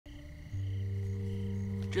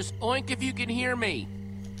Just oink if you can hear me.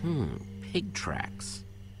 Pig tracks.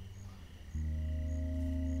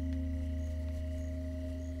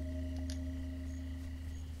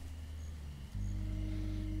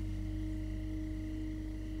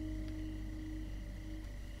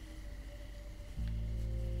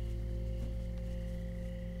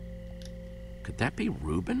 Could that be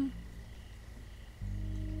Reuben?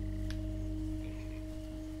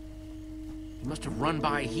 He must have run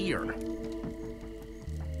by here.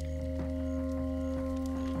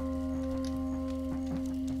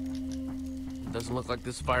 Doesn't look like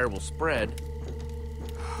this fire will spread.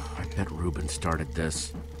 I bet Reuben started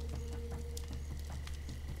this.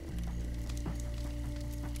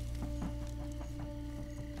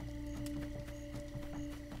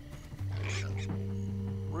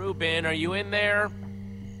 Reuben, are you in there?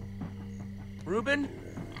 Reuben?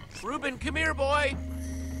 Reuben, come here, boy!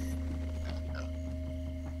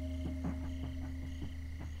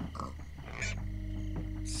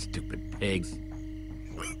 Stupid pigs.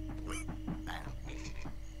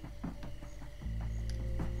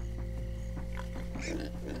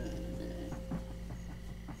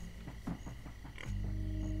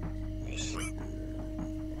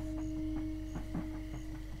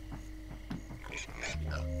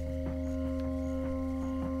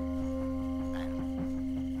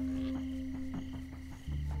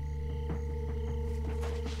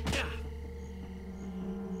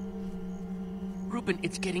 Reuben,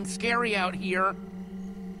 it's getting scary out here.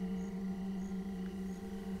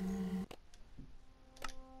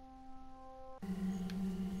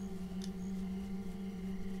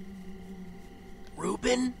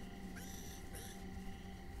 Reuben?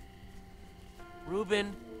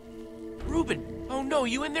 Reuben? Reuben! Oh no,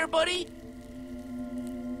 you in there, buddy?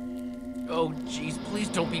 Oh, jeez, please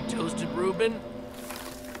don't be toasted, Reuben.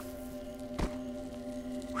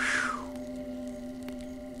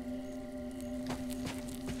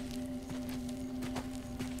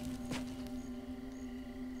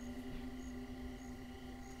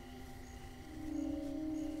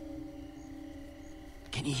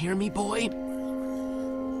 Can you hear me, boy?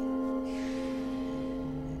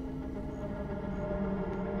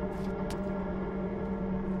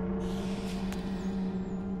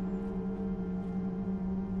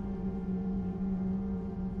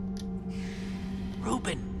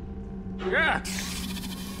 Reuben! Yeah!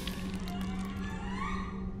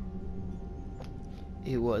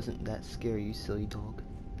 It wasn't that scary, you silly dog.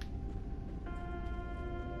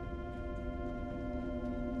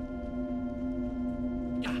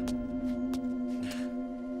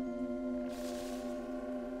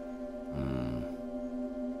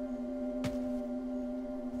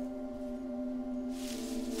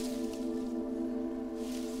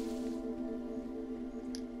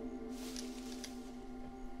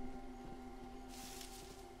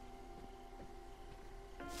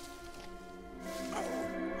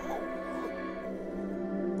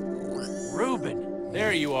 Reuben,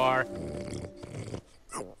 there you are.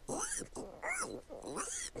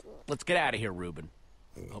 Let's get out of here, Reuben.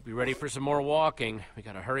 Hope you're ready for some more walking. We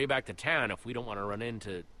gotta hurry back to town if we don't want to run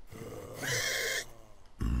into...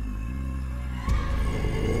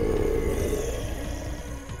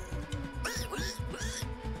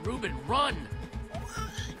 Reuben, run!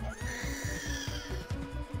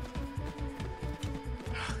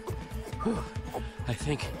 Whew. I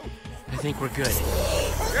think we're good.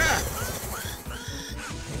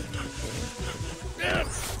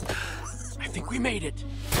 I think we made it.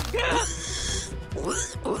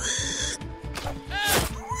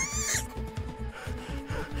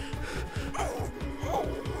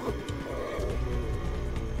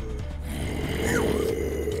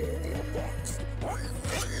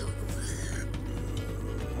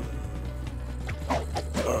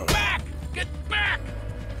 Back! Get back!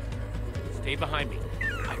 Stay behind me.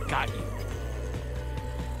 I got you.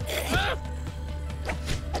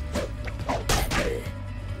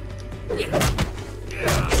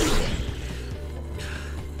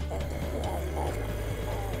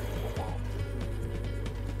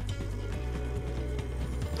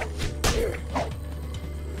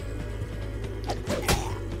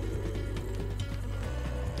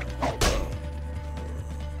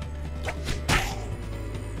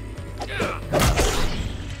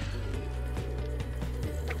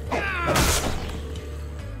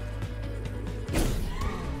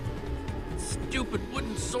 Stupid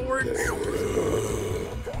wooden swords.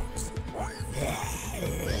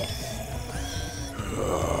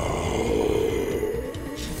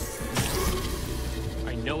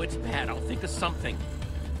 I know it's bad. I'll think of something.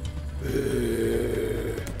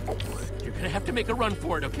 You're gonna have to make a run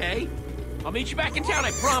for it, okay? I'll meet you back in town,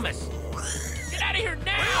 I promise. Get out out of here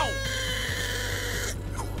now!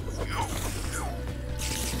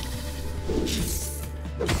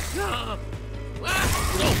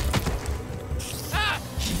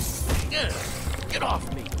 Get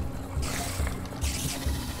off me!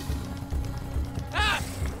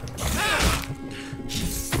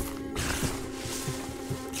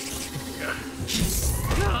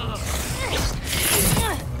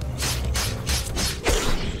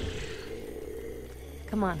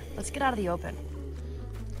 Come on, let's get out of the open.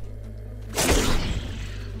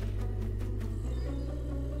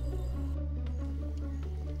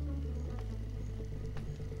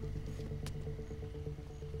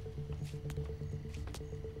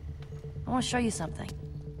 I want to show you something.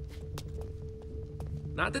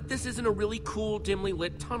 Not that this isn't a really cool, dimly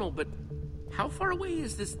lit tunnel, but how far away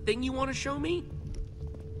is this thing you want to show me?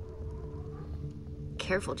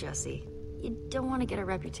 Careful, Jesse. You don't want to get a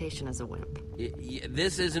reputation as a wimp.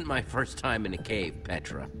 This isn't my first time in a cave,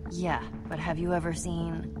 Petra. Yeah, but have you ever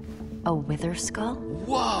seen a wither skull?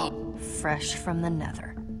 Whoa! Fresh from the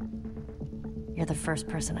nether. You're the first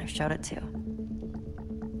person I've showed it to.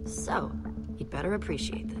 So, you'd better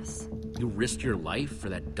appreciate this. You risked your life for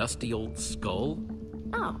that dusty old skull?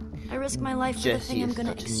 Oh, I risk my life for the Jesse thing I'm is gonna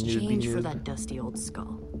such a exchange newbie for noob. that dusty old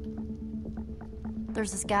skull.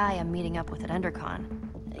 There's this guy I'm meeting up with at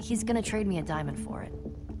EnderCon. He's gonna trade me a diamond for it.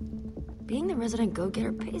 Being the resident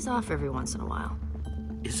go-getter pays off every once in a while.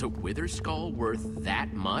 Is a wither skull worth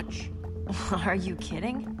that much? Are you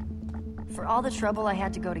kidding? For all the trouble I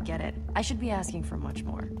had to go to get it, I should be asking for much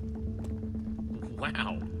more.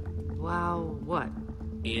 Wow. Wow, what?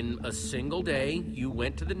 In a single day, you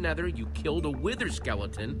went to the nether, you killed a wither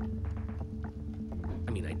skeleton.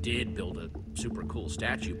 I mean, I did build a super cool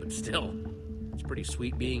statue, but still, it's pretty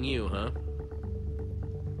sweet being you, huh?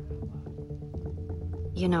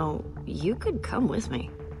 You know, you could come with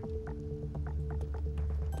me.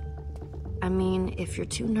 I mean, if you're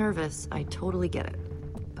too nervous, I totally get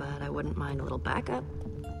it. But I wouldn't mind a little backup.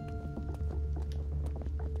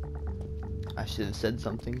 I should have said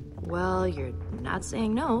something. Well, you're not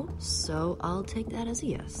saying no, so I'll take that as a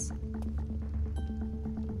yes.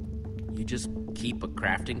 You just keep a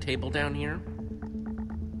crafting table down here?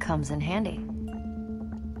 Comes in handy.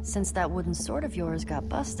 Since that wooden sword of yours got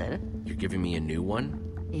busted, You're giving me a new one?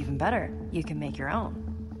 even better, you can make your own.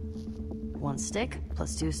 1 stick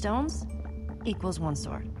plus 2 stones equals 1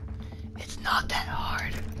 sword. It's not that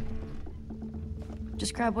hard.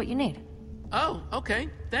 Just grab what you need. Oh, okay,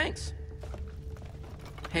 thanks.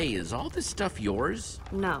 Hey, is all this stuff yours?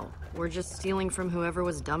 No, we're just stealing from whoever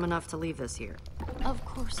was dumb enough to leave this here. Of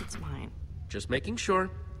course it's mine. Just making sure.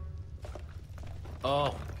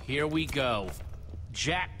 Oh, here we go.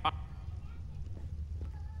 Jackpot.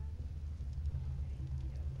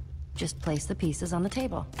 Just place the pieces on the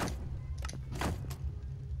table.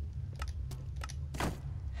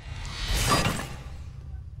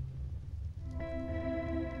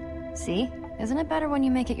 See? Isn't it better when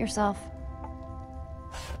you make it yourself?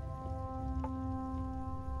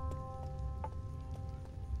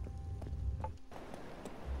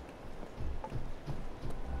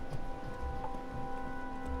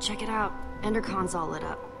 Check it out. Endercon's all lit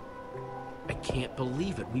up. I can't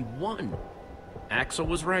believe it. We won. Axel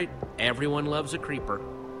was right. Everyone loves a creeper.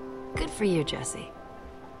 Good for you, Jesse.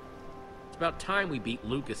 It's about time we beat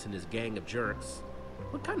Lucas and his gang of jerks.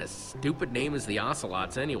 What kind of stupid name is the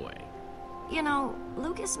Ocelots anyway? You know,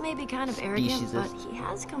 Lucas may be kind of arrogant, Speciesist. but he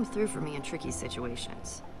has come through for me in tricky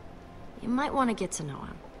situations. You might want to get to know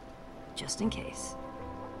him, just in case.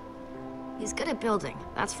 He's good at building,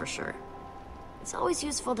 that's for sure. It's always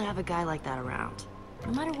useful to have a guy like that around,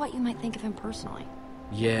 no matter what you might think of him personally.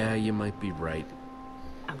 Yeah, you might be right.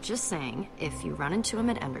 I'm just saying, if you run into him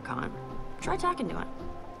at EnderCon, try talking to him.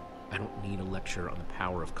 I don't need a lecture on the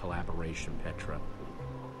power of collaboration, Petra.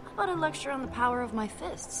 How about a lecture on the power of my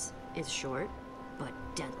fists? It's short, but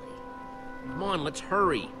deadly. Come on, let's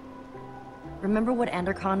hurry. Remember what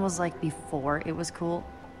EnderCon was like before it was cool?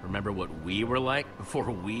 Remember what we were like before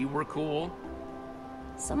we were cool?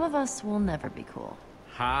 Some of us will never be cool.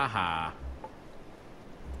 Ha ha.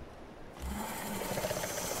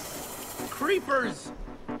 Creepers!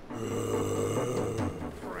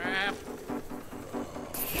 Crap.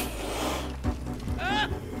 Ah!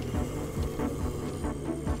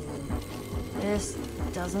 This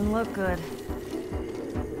doesn't look good.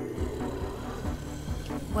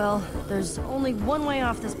 Well, there's only one way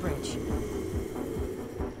off this bridge.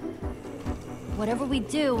 Whatever we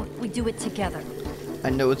do it together. I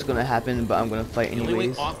know what's gonna happen, but I'm gonna fight The only way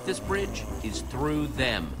anyways. off this bridge is through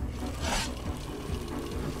them.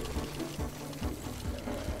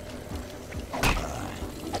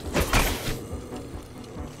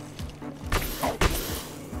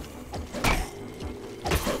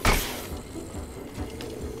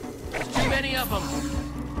 of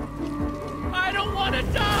them! I don't want to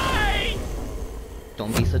die!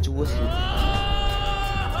 Don't be such a wussy.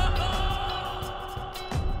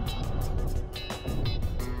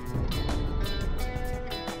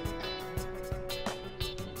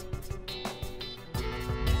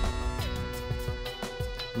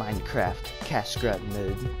 Minecraft cash grab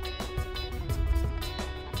mode.